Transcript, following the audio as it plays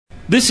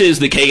This is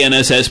the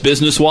KNSS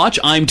Business Watch.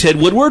 I'm Ted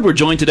Woodward. We're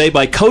joined today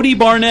by Cody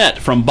Barnett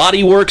from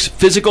BodyWorks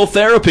Physical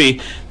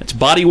Therapy. That's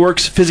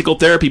BodyWorks Physical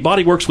Therapy.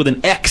 BodyWorks with an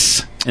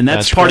X. And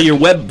that's part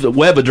correct. Of your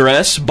web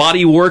address,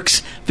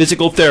 BodyWorks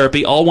Physical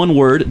Therapy, all one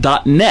word,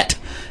 .net.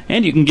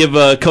 And you can give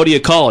Cody a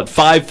call at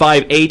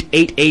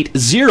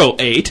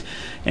 558-8808.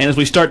 And as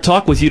we start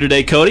talk with you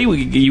today, Cody,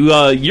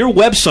 your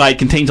website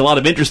contains a lot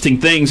of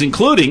interesting things,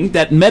 including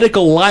that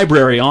medical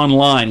library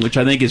online, which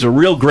I think is a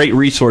real great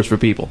resource for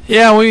people.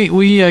 Yeah,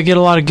 we get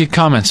a lot of good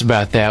comments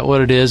about that.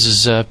 What it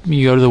is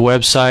you go to the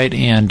website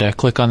and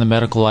click on the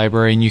medical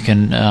library, and you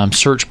can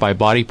search by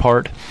body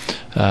part,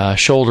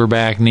 shoulder,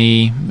 back,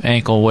 knee,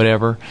 ankle,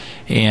 whatever,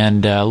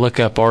 and look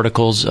up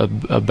articles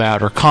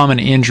about or common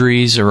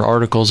injuries or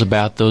articles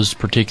about those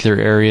particular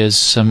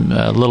areas, a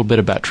little bit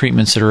about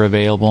treatments that are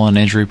available and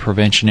injury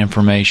prevention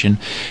information.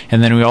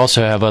 And then we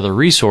also have other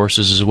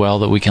resources as well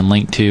that we can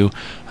link to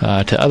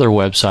other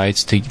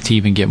websites to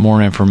even get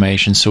more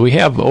information. So we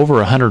have over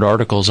 100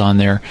 articles on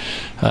there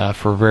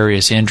for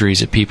various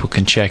injuries that people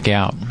can check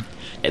out.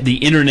 The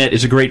internet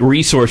is a great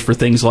resource for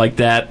things like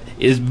that,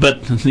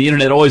 but the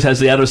internet always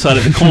has the other side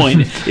of the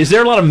coin. Is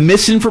there a lot of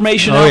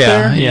misinformation out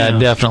there? Yeah,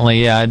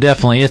 definitely. Yeah,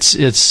 definitely.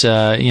 It's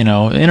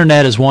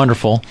internet is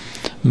wonderful,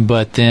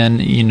 but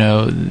then,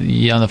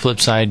 on the flip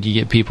side, you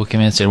get people come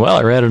in and say, well,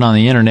 I read it on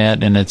the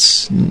internet and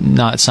it's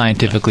not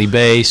scientifically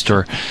based,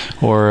 or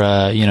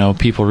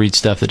people read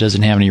stuff that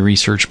doesn't have any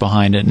research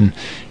behind it.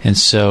 And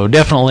so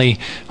definitely,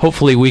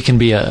 hopefully we can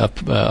be a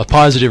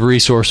positive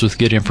resource with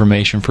good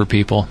information for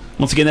people.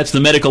 Once again, that's the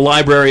medical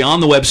library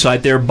on the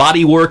website there,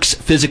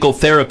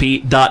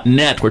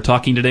 bodyworksphysicaltherapy.net. We're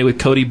talking today with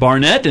Cody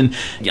Barnett, and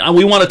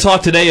we want to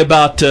talk today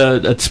about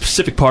a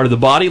specific part of the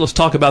body. Let's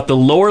talk about the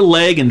lower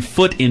leg and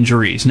foot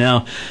injuries.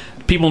 Now,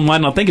 people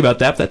might not think about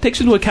that, but that takes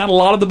into account a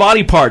lot of the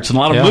body parts and a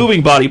lot of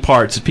moving body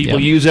parts that people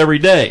use every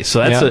day. So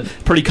that's a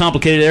pretty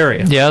complicated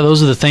area. Yeah,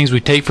 those are the things we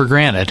take for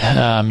granted.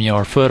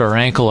 Our foot, our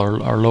ankle,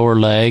 our lower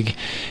leg,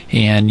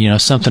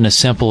 and something as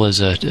simple as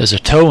a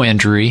toe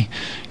injury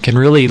can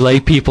really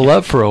lay people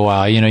up for a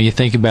while. You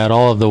think about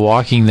all of the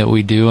walking that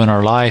we do in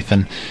our life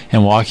and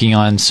walking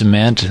on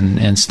cement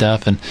and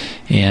stuff, and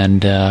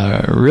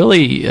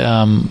really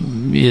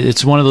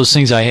it's one of those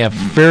things I have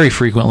very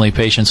frequently.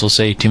 Patients will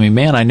say to me,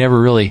 man, I never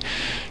really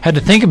had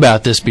to think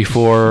about this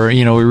before.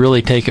 We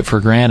really take it for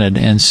granted.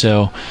 And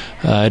so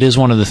it is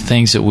one of the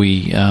things that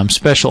we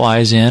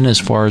specialize in as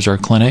far as our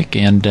clinic,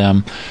 and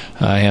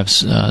I have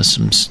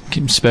some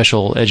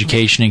special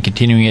education and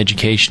continuing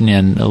education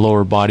in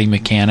lower body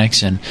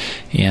mechanics and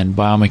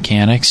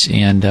biomechanics,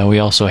 and we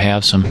also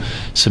have some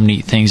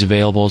neat things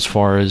available as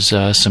far as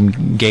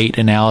some gait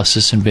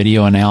analysis and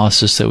video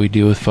analysis that we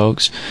do with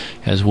folks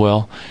as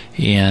well.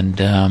 And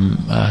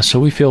so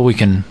we feel we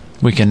can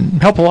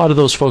help a lot of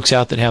those folks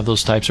out that have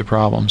those types of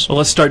problems. Well,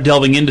 let's start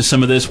delving into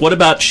some of this. What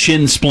about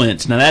shin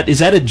splints? Now, is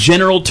that a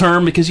general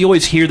term? Because you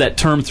always hear that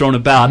term thrown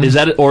about.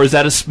 Mm-hmm. Is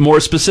that a more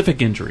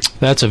specific injury?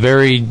 That's a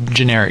very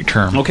generic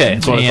term. Okay,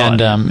 that's what I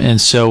thought. And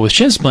so with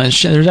shin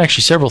splints, there's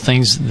actually several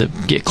things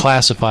that get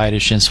classified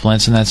as shin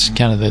splints, and that's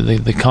kind of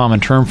the common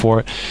term for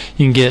it.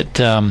 You can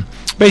get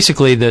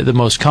basically the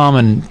most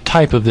common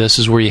type of this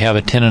is where you have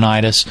a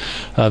tendonitis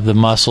of the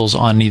muscles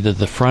on either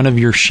the front of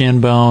your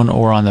shin bone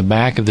or on the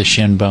back of the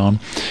shin bone.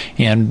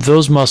 And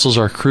those muscles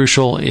are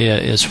crucial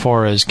as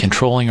far as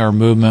controlling our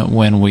movement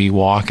when we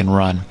walk and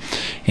run.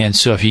 And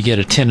so if you get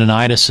a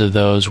tendonitis of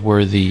those,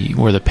 where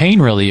the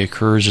pain really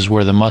occurs is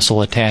where the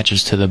muscle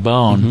attaches to the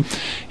bone,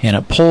 and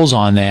it pulls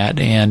on that.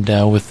 And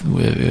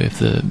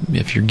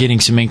if you're getting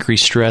some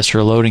increased stress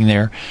or loading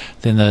there,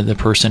 then the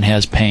person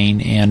has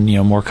pain. And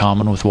more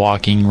common with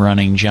walking,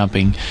 running,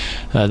 jumping.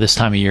 This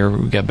time of year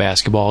we've got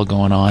basketball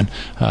going on,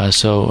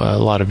 so a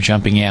lot of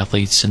jumping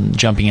athletes, and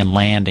jumping and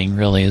landing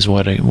really is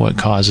what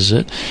causes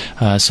it.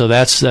 So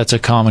that's a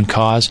common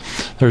cause.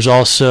 There's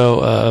also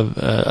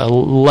a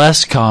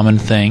less common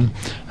thing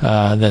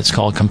that's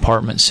called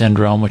compartment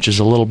syndrome, which is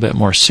a little bit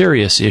more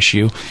serious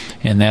issue,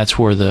 and that's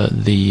where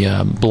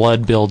the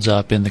blood builds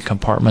up in the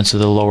compartments of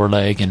the lower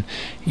leg, and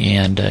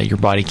your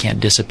body can't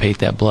dissipate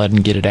that blood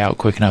and get it out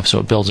quick enough, so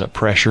it builds up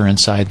pressure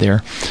inside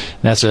there.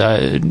 That's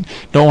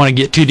don't want to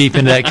get too deep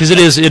into that because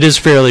it is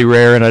fairly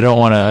rare, and I don't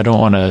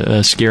want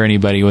to scare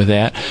anybody with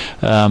that.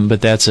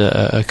 But that's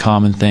a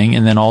common thing.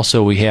 And then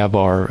also we have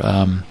our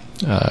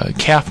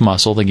calf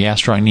muscle, the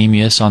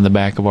gastrocnemius, on the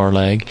back of our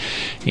leg,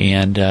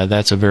 and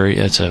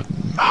it's a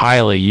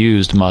highly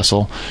used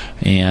muscle,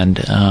 and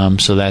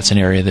so that's an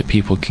area that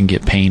people can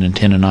get pain and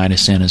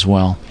tendonitis in as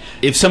well.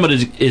 If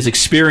somebody is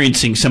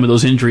experiencing some of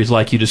those injuries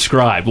like you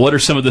described, what are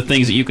some of the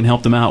things that you can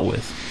help them out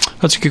with?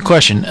 That's a good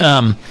question.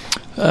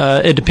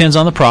 It depends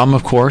on the problem,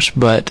 of course,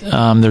 but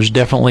there's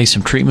definitely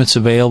some treatments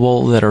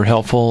available that are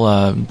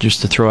helpful.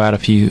 Just to throw out a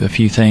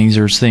few things,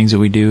 there's things that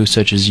we do,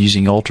 such as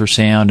using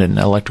ultrasound and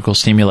electrical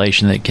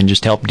stimulation that can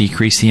just help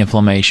decrease the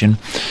inflammation.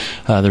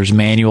 There's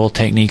manual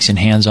techniques and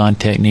hands-on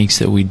techniques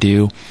that we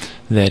do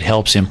that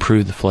helps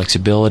improve the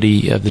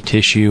flexibility of the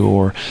tissue,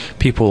 or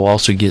people will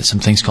also get some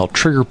things called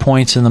trigger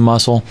points in the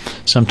muscle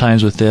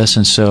sometimes with this,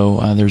 and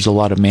so there's a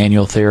lot of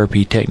manual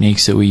therapy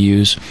techniques that we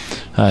use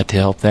to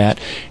help that.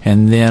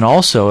 And then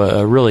also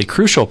a really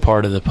crucial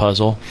part of the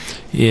puzzle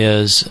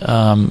is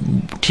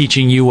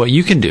teaching you what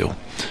you can do.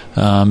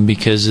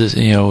 Because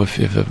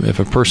if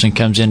a person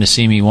comes in to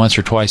see me once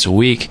or twice a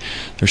week,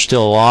 there's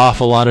still an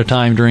awful lot of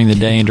time during the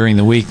day and during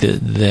the week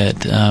that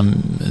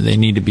they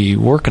need to be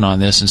working on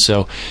this. And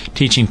so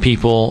teaching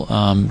people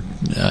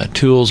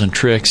tools and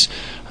tricks,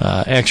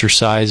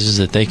 exercises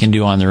that they can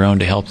do on their own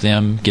to help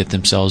them get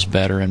themselves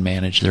better and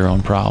manage their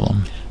own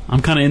problem.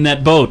 I'm kind of in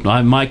that boat.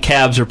 My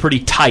calves are pretty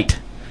tight.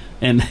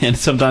 And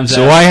sometimes.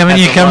 So why haven't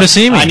you come to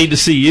see me? I need to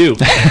see you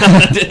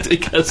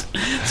because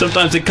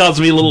sometimes it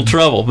causes me a little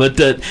trouble. But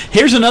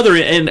here's another,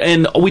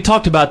 and we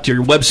talked about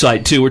your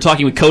website too. We're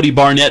talking with Cody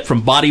Barnett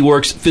from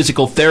Bodyworks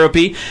Physical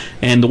Therapy,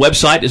 and the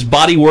website is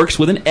Bodyworks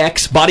with an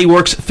X,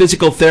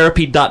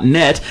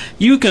 bodyworksphysicaltherapy.net.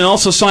 You can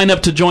also sign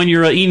up to join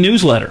your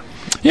e-newsletter.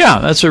 Yeah,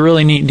 that's a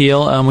really neat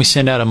deal. We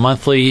send out a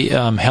monthly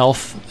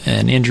health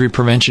and injury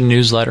prevention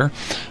newsletter.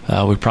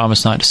 We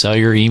promise not to sell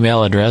your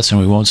email address, and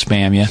we won't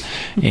spam you.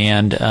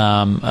 And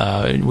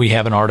we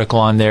have an article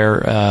on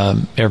there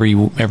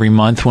every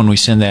month when we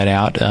send that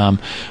out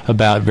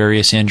about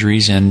various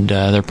injuries and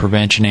their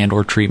prevention and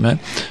or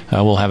treatment.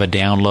 We'll have a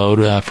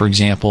download. For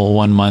example,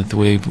 one month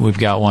we've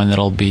got one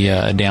that'll be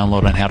a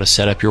download on how to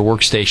set up your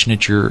workstation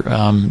at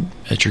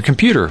your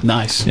computer.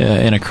 Nice.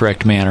 In a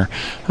correct manner.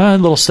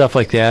 Little stuff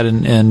like that,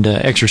 and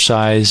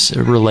exercise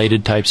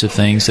related types of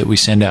things that we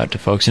send out to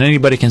folks. And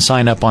anybody can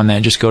sign up on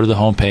that. Just go to the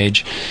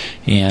homepage,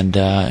 and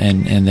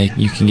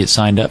you can get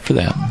signed up for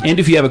that. And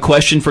if you have a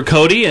question for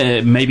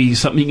Cody, maybe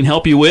something he can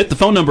help you with, the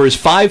phone number is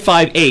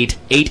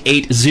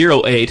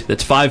 558-8808.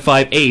 That's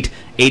 558-8808,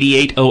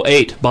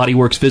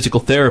 Bodyworks Physical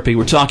Therapy.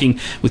 We're talking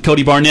with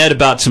Cody Barnett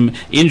about some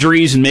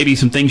injuries and maybe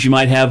some things you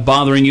might have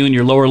bothering you in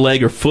your lower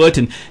leg or foot.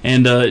 And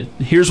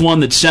here's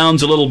one that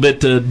sounds a little bit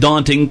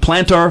daunting: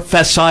 plantar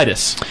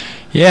fasciitis.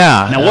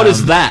 Yeah. Now, what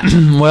is that?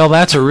 Well,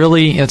 it's a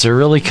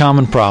really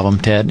common problem,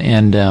 Ted,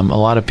 and a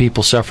lot of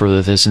people suffer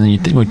with this. And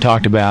we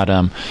talked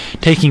about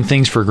taking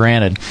things for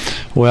granted.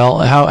 Well,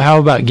 how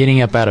about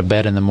getting up out of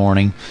bed in the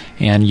morning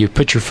and you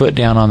put your foot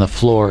down on the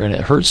floor and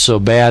it hurts so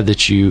bad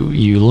that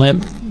you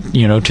limp,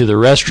 to the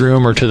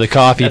restroom or to the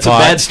coffee pot. That's a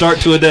bad start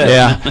to a day.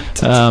 Yeah.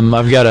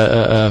 I've got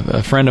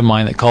a friend of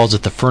mine that calls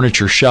it the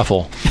furniture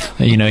shuffle.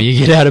 You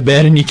get out of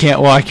bed and you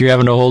can't walk. You're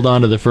having to hold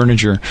on to the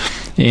furniture.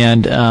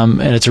 And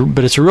it's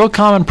a real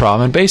common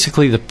problem. And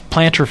basically, the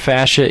plantar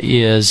fascia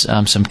is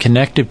some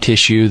connective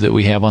tissue that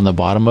we have on the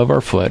bottom of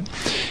our foot,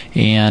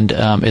 and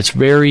it's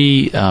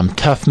very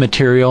tough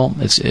material.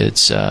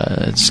 It's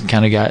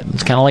kind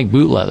of like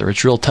boot leather.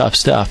 It's real tough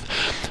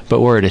stuff. But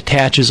where it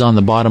attaches on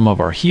the bottom of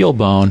our heel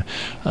bone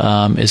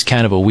is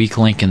kind of a weak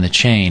link in the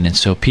chain, and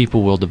so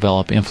people will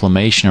develop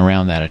inflammation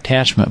around that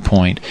attachment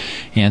point,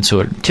 and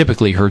so it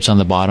typically hurts on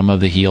the bottom of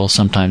the heel.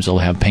 Sometimes they'll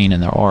have pain in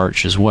their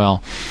arch as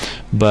well.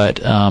 But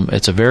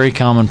it's a very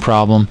common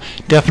problem,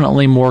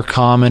 definitely more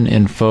common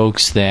in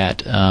folks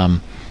that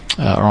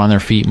are on their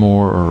feet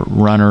more, or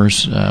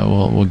runners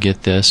will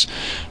get this.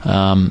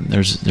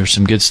 There's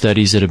some good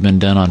studies that have been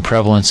done on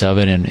prevalence of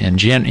it, and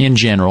in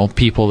general,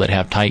 people that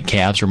have tight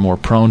calves are more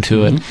prone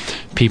to it.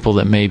 People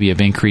that maybe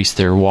have increased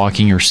their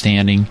walking or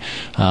standing,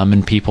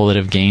 and people that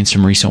have gained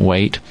some recent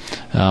weight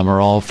are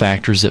all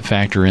factors that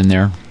factor in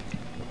there.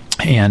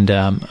 And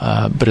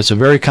but it's a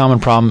very common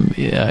problem,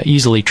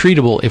 easily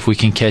treatable if we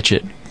can catch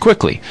it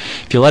quickly.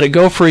 If you let it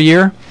go for a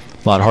year,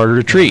 a lot harder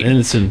to treat.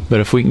 But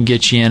if we can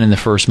get you in the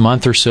first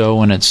month or so,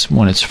 when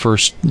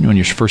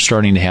you're first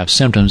starting to have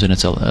symptoms, and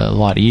it's a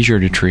lot easier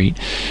to treat.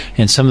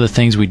 And some of the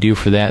things we do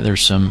for that,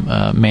 there's some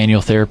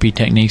manual therapy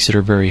techniques that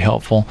are very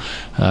helpful.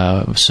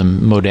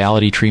 Some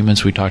modality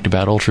treatments we talked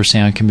about,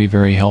 ultrasound, can be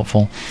very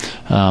helpful.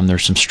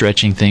 There's some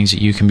stretching things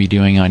that you can be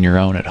doing on your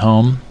own at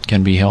home,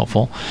 can be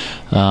helpful.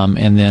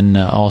 And then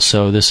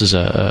also, this is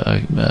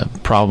a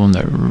problem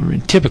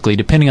that typically,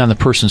 depending on the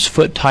person's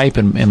foot type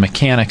and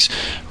mechanics,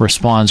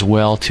 responds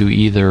well to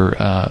either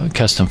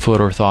custom foot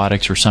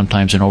orthotics or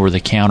sometimes an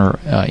over-the-counter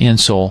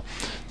insole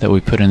that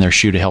we put in their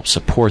shoe to help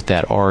support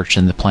that arch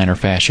and the plantar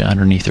fascia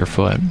underneath their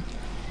foot.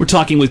 We're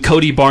talking with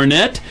Cody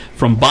Barnett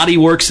from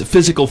Bodyworks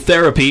Physical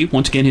Therapy.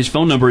 Once again, his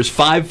phone number is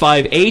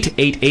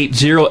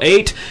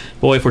 558-8808.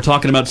 Boy, if we're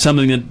talking about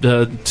something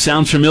that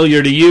sounds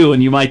familiar to you,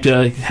 and you might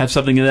have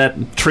something of that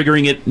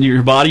triggering it in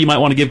your body, you might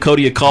want to give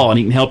Cody a call, and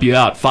he can help you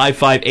out.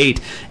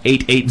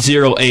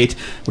 558-8808.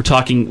 We're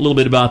talking a little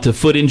bit about the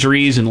foot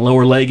injuries and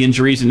lower leg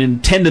injuries, and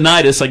then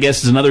tendinitis, I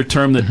guess, is another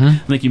term that I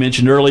think you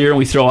mentioned earlier, and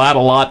we throw out a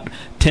lot.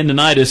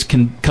 Tendinitis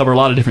can cover a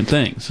lot of different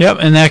things. Yep,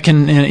 and that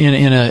can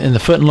in the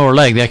foot and lower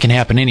leg, that can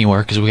happen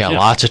anywhere because we got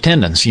lots of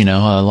tendons.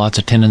 Lots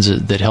of tendons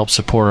that help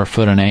support our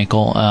foot and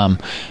ankle.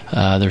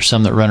 There's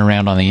some that run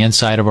around on the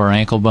inside of our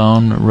ankle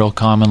bone, real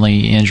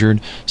commonly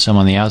injured, some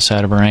on the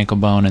outside of our ankle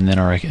bone, and then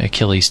our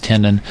Achilles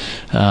tendon.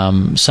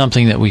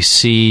 Something that we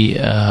see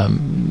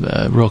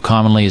real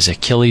commonly is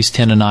Achilles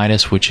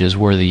tendonitis, which is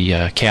where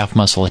the calf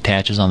muscle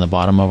attaches on the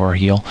bottom of our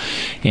heel,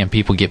 and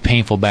people get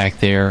painful back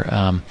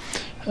there.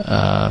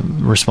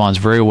 Responds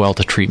very well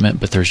to treatment,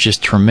 but there's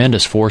just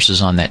tremendous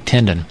forces on that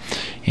tendon,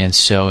 and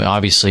so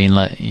obviously,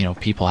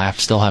 people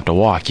still have to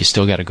walk. You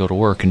still got to go to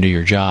work and do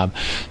your job.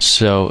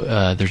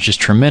 So there's just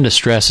tremendous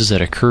stresses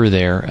that occur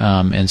there,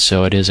 and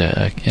so it is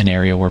an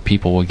area where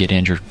people will get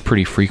injured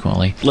pretty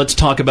frequently. Let's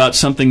talk about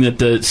something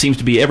that seems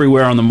to be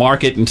everywhere on the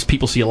market, and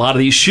people see a lot of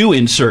these shoe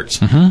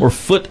inserts or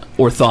foot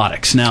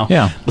orthotics. Now,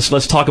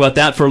 let's talk about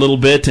that for a little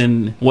bit,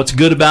 and what's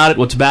good about it,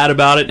 what's bad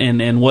about it,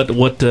 and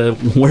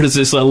where does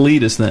this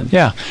lead us then?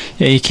 Yeah,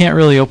 you can't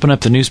really open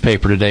up the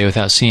newspaper today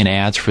without seeing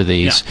ads for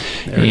these,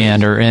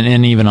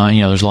 and even on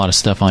there's a lot of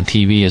stuff on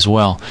TV as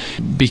well,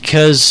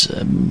 because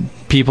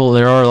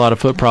there are a lot of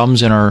foot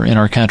problems in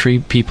our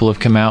country. People have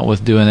come out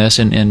with doing this,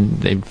 and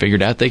they've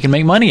figured out they can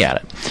make money at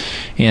it,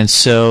 and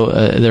so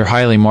they're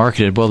highly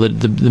marketed. Well,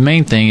 the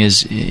main thing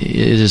is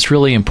it's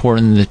really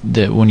important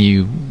that when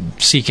you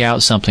seek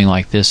out something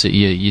like this, that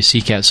you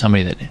seek out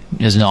somebody that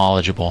is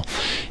knowledgeable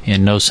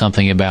and knows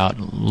something about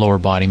lower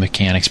body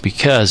mechanics,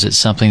 because it's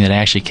something that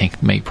actually can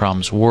make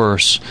problems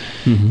worse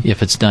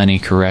if it's done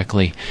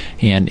incorrectly,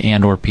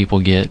 and or people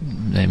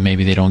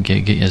maybe they don't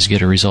get as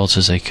good a results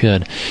as they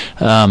could.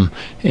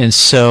 And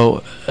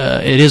so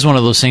it is one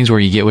of those things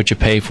where you get what you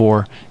pay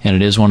for, and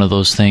it is one of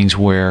those things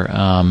where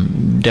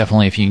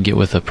definitely if you can get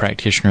with a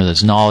practitioner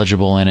that's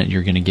knowledgeable in it,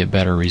 you're going to get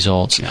better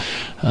results.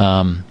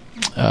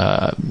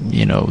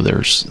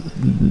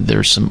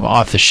 There's some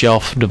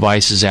off-the-shelf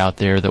devices out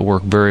there that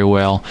work very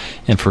well,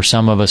 and for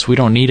some of us, we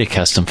don't need a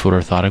custom foot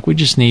orthotic. We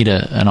just need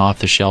an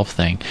off-the-shelf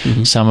thing.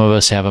 Some of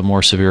us have a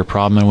more severe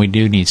problem, and we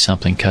do need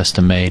something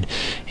custom-made,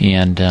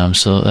 and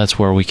so that's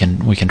where we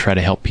can try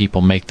to help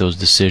people make those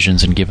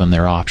decisions and give them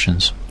their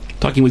options.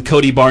 Talking with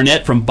Cody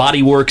Barnett from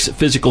BodyWorks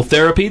Physical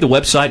Therapy. The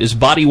website is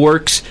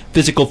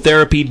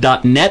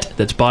bodyworksphysicaltherapy.net.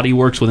 That's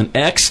BodyWorks with an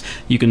X.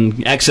 You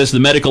can access the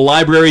medical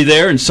library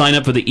there and sign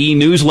up for the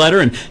e-newsletter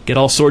and get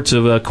all sorts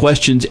of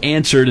questions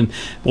answered. And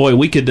boy,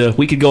 we could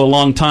go a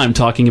long time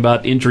talking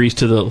about injuries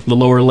to the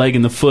lower leg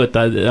and the foot.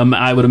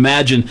 I would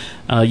imagine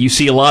you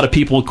see a lot of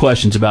people with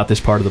questions about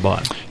this part of the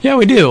body. Yeah,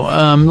 we do.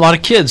 A lot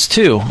of kids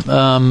too.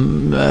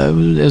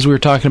 As we were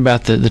talking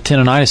about the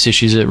tendonitis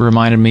issues, it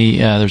reminded me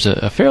there's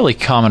a fairly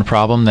common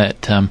problem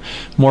that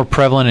more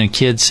prevalent in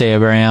kids, say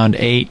around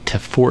 8 to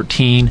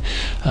 14.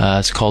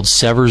 It's called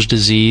Sever's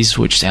disease,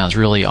 which sounds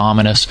really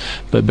ominous,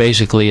 but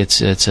basically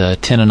it's a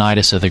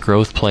tendonitis of the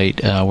growth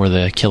plate where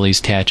the Achilles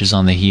attaches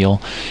on the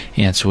heel,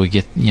 and so we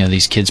get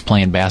these kids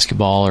playing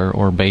basketball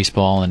or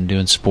baseball and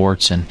doing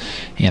sports, and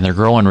they're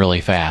growing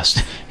really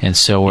fast, and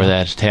so where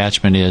that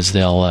attachment is,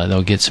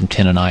 they'll get some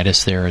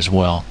tendonitis there as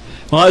well.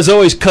 Well, as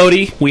always,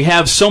 Cody, we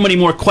have so many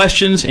more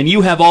questions, and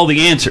you have all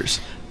the answers.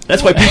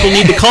 That's why people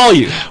need to call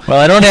you. Well,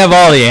 I don't have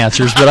all the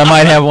answers, but I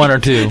might have one or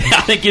two. I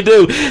think you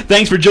do.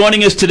 Thanks for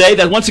joining us today.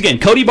 Once again,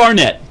 Cody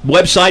Barnett.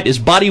 Website is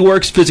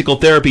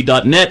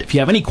bodyworksphysicaltherapy.net. If you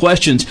have any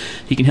questions,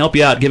 he can help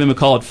you out. Give him a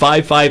call at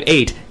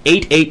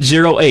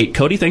 558-8808.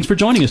 Cody, thanks for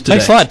joining us today.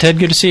 Thanks a lot, Ted.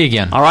 Good to see you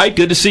again. All right,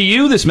 good to see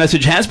you. This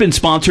message has been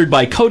sponsored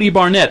by Cody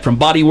Barnett from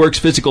BodyWorks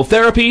Physical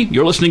Therapy.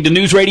 You're listening to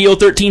News Radio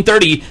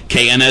 1330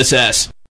 KNSS.